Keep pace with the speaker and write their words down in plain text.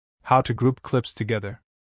how to group clips together.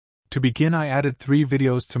 To begin, I added 3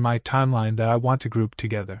 videos to my timeline that I want to group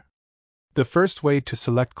together. The first way to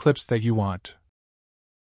select clips that you want.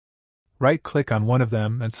 Right-click on one of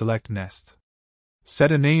them and select Nest.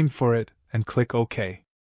 Set a name for it and click OK.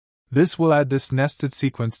 This will add this nested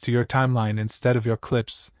sequence to your timeline instead of your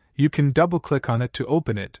clips. You can double-click on it to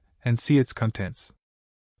open it and see its contents.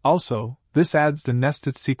 Also, this adds the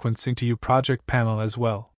nested sequence into your project panel as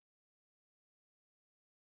well.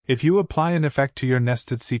 If you apply an effect to your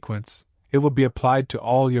nested sequence, it will be applied to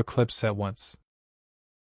all your clips at once.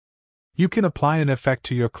 You can apply an effect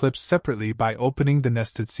to your clips separately by opening the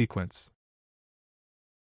nested sequence.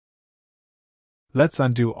 Let's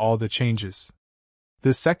undo all the changes.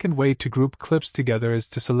 The second way to group clips together is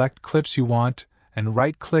to select clips you want and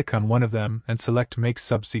right-click on one of them and select Make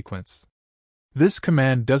Subsequence. This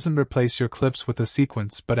command doesn't replace your clips with a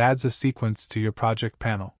sequence but adds a sequence to your project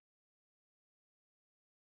panel.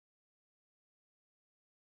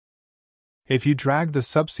 If you drag the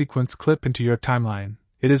subsequence clip into your timeline,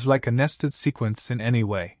 it is like a nested sequence in any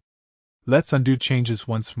way. Let's undo changes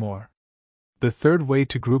once more. The third way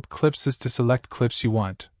to group clips is to select clips you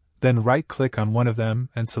want, then right-click on one of them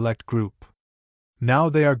and select Group. Now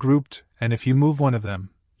they are grouped, and if you move one of them,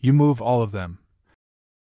 you move all of them.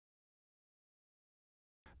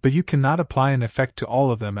 But you cannot apply an effect to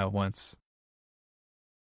all of them at once.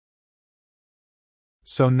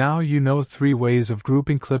 So now you know 3 ways of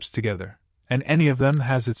grouping clips together, and any of them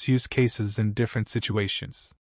has its use cases in different situations.